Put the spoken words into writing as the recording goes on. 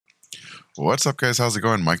What's up, guys? How's it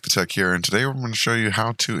going? MikeTheTech here, and today we're going to show you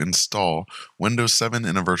how to install Windows 7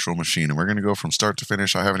 in a virtual machine. And we're going to go from start to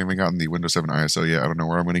finish. I haven't even gotten the Windows 7 ISO yet. I don't know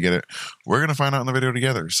where I'm going to get it. We're going to find out in the video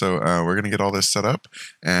together. So we're going to get all this set up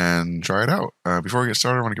and try it out. Before we get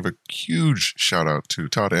started, I want to give a huge shout out to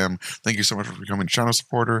Todd M. Thank you so much for becoming a channel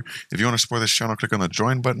supporter. If you want to support this channel, click on the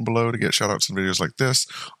join button below to get shout outs in videos like this,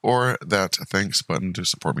 or that thanks button to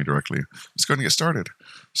support me directly. Let's go ahead and get started.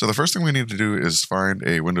 So the first thing we need to do is find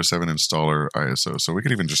a Windows 7 installer ISO. So we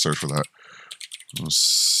could even just search for that. Windows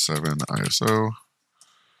 7 ISO.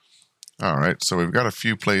 All right, so we've got a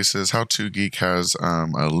few places. How To Geek has a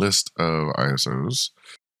list of ISOs.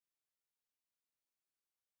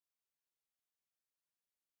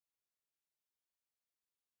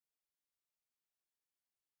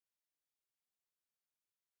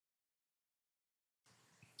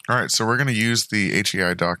 All right, so we're going to use the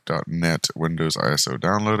heidoc.net Windows ISO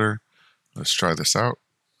downloader. Let's try this out.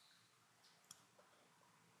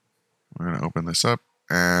 We're going to open this up,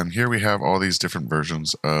 and here we have all these different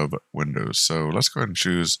versions of Windows. So let's go ahead and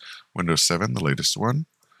choose Windows 7, the latest one.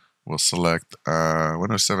 We'll select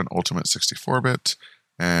Windows 7 Ultimate 64-bit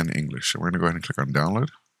and English. And we're going to go ahead and click on download.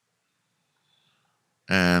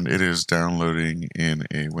 And it is downloading in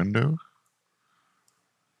a window.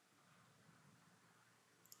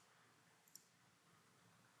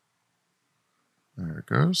 There it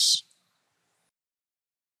goes.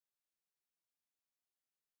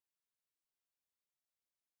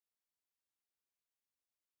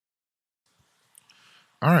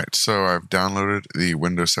 All right, so I've downloaded the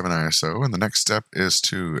Windows 7 ISO, and the next step is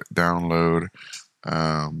to download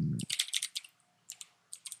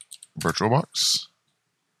VirtualBox.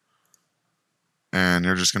 And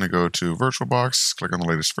you're just going to go to VirtualBox, click on the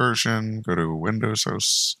latest version, go to Windows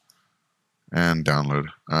Hosts, and download.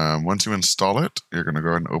 Once you install it, you're going to go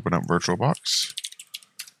ahead and open up VirtualBox.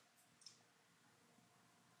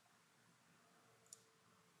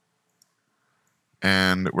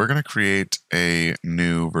 And we're going to create a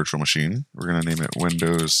new virtual machine. We're going to name it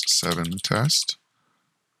Windows 7 Test.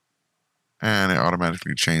 And it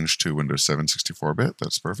automatically changed to Windows 7 64-bit.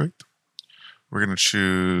 That's perfect. We're going to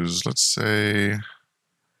choose, let's say,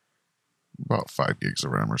 about 5 gigs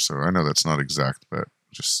of RAM or so. I know that's not exact, but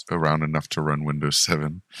just around enough to run Windows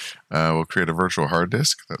 7. We'll create a virtual hard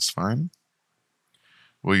disk. That's fine.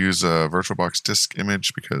 We'll use a VirtualBox disk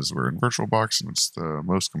image because we're in VirtualBox and it's the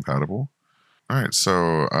most compatible. All right,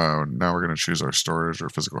 so now we're going to choose our storage or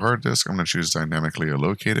physical hard disk. I'm going to choose dynamically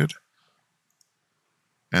allocated.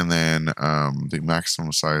 And then the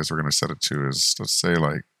maximum size we're going to set it to is, let's say,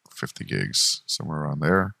 like 50 gigs, somewhere around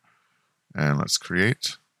there. And let's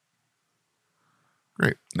create.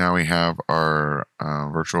 Great. Now we have our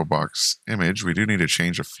VirtualBox image. We do need to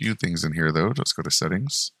change a few things in here, though. Let's go to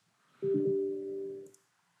Settings.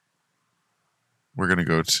 We're going to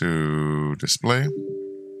go to Display.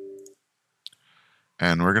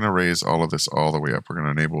 And we're going to raise all of this all the way up. We're going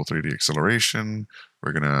to enable 3D acceleration.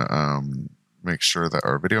 We're going to make sure that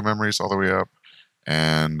our video memory is all the way up.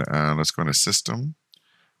 And let's go into System.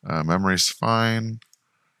 Memory's fine.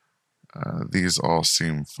 These all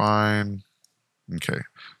seem fine. Okay,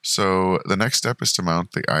 so the next step is to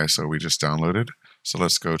mount the ISO we just downloaded. So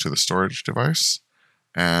let's go to the storage device.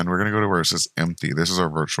 And we're going to go to where it says empty. This is our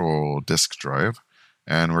virtual disk drive.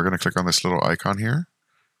 And we're going to click on this little icon here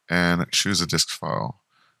and choose a disk file.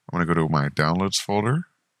 I'm going to go to my downloads folder.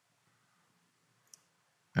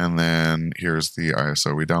 And then here's the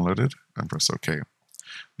ISO we downloaded and press OK.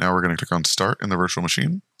 Now we're going to click on Start in the virtual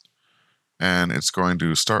machine. And it's going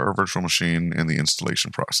to start our virtual machine in the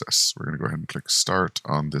installation process. We're going to go ahead and click Start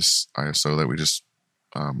on this ISO that we just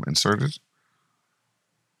inserted.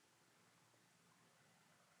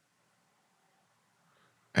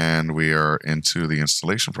 And we are into the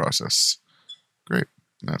installation process. Great.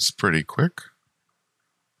 That's pretty quick.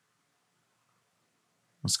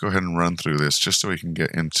 Let's go ahead and run through this just so we can get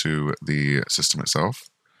into the system itself.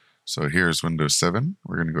 So here's Windows 7.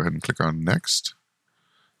 We're going to go ahead and click on Next.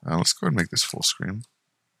 Let's go ahead and make this full screen.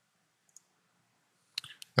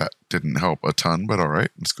 That didn't help a ton, but all right.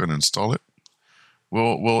 Let's go ahead and install it.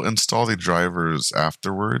 We'll install the drivers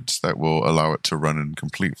afterwards that will allow it to run in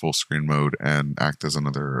complete full screen mode and act as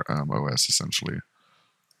another OS essentially.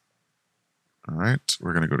 All right,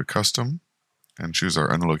 we're going to go to Custom and choose our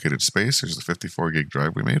unallocated space. Here's the 54 gig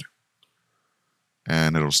drive we made.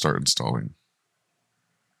 And it'll start installing.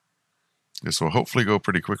 This will hopefully go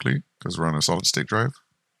pretty quickly because we're on a solid state drive,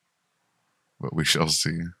 but we shall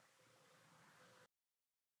see.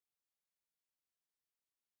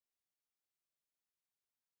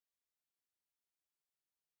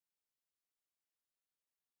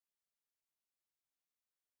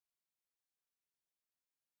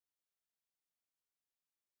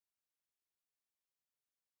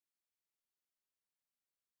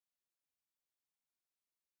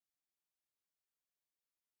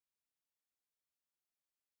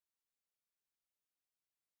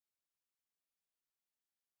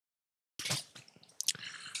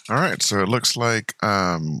 All right, so it looks like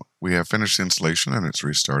we have finished the installation and it's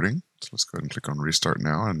restarting. So let's go ahead and click on Restart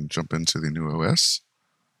Now and jump into the new OS.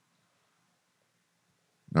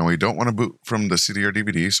 Now we don't want to boot from the CD or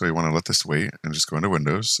DVD, so we want to let this wait and just go into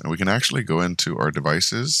Windows. And we can actually go into our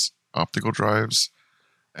devices, optical drives,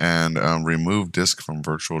 and remove disk from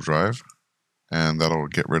virtual drive. And that'll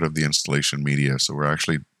get rid of the installation media. So we're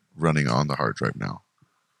actually running on the hard drive now.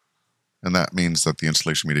 And that means that the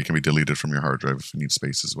installation media can be deleted from your hard drive if you need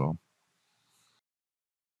space as well.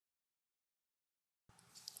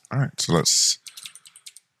 All right, so let's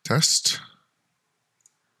test.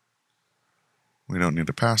 We don't need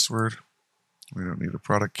a password. We don't need a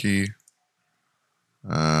product key.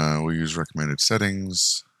 We'll use recommended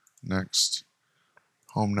settings. Next,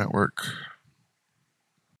 home network.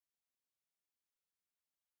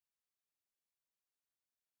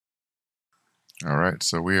 All right,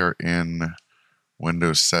 so we are in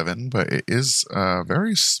Windows 7, but it is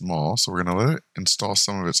very small, so we're going to let it install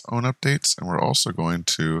some of its own updates, and we're also going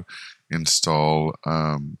to install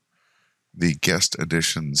the guest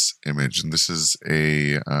additions image. And this is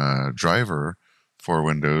a driver for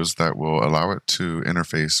Windows that will allow it to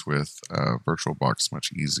interface with VirtualBox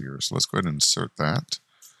much easier. So let's go ahead and insert that,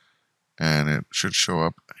 and it should show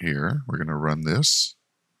up here. We're going to run this.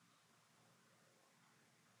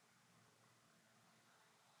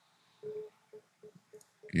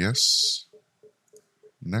 Yes.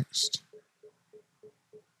 Next.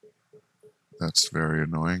 That's very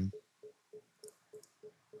annoying.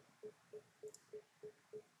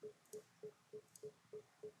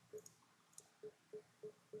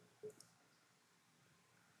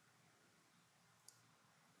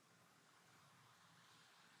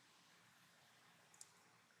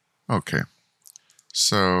 Okay.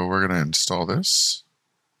 So we're going to install this.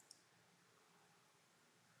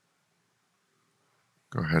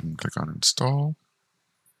 Go ahead and click on Install.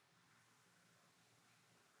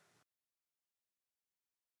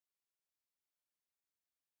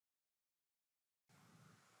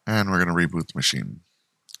 And we're going to reboot the machine.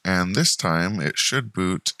 And this time it should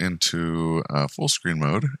boot into full screen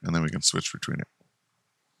mode, and then we can switch between it.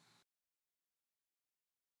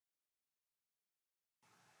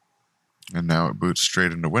 And now it boots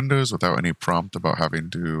straight into Windows without any prompt about having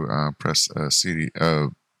to press a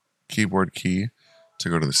keyboard key to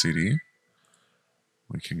go to the CD.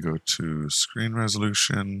 We can go to screen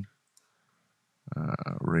resolution,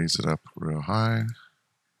 raise it up real high.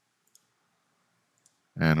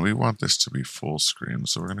 And we want this to be full screen.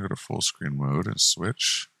 So we're going to go to full screen mode and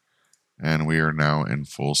switch. And we are now in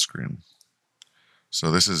full screen.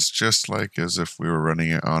 So this is just like as if we were running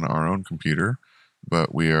it on our own computer,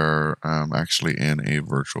 but we are actually in a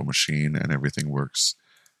virtual machine, and everything works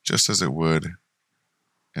just as it would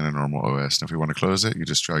in a normal OS. And if you want to close it, you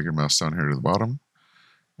just drag your mouse down here to the bottom,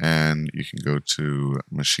 and you can go to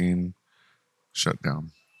Machine,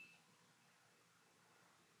 Shutdown.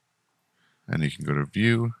 And you can go to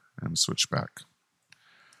View and switch back.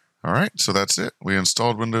 All right, so that's it. We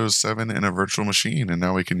installed Windows 7 in a virtual machine, and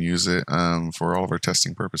now we can use it for all of our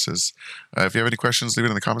testing purposes. If you have any questions, leave it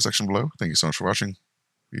in the comment section below. Thank you so much for watching.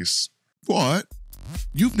 Peace. What?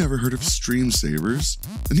 You've never heard of Stream Savers?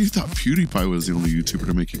 And you thought PewDiePie was the only YouTuber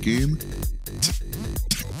to make a game?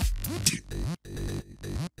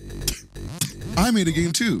 I made a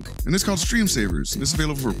game too, and it's called Stream Savers, and it's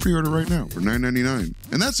available for pre-order right now for $9.99.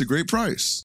 And that's a great price.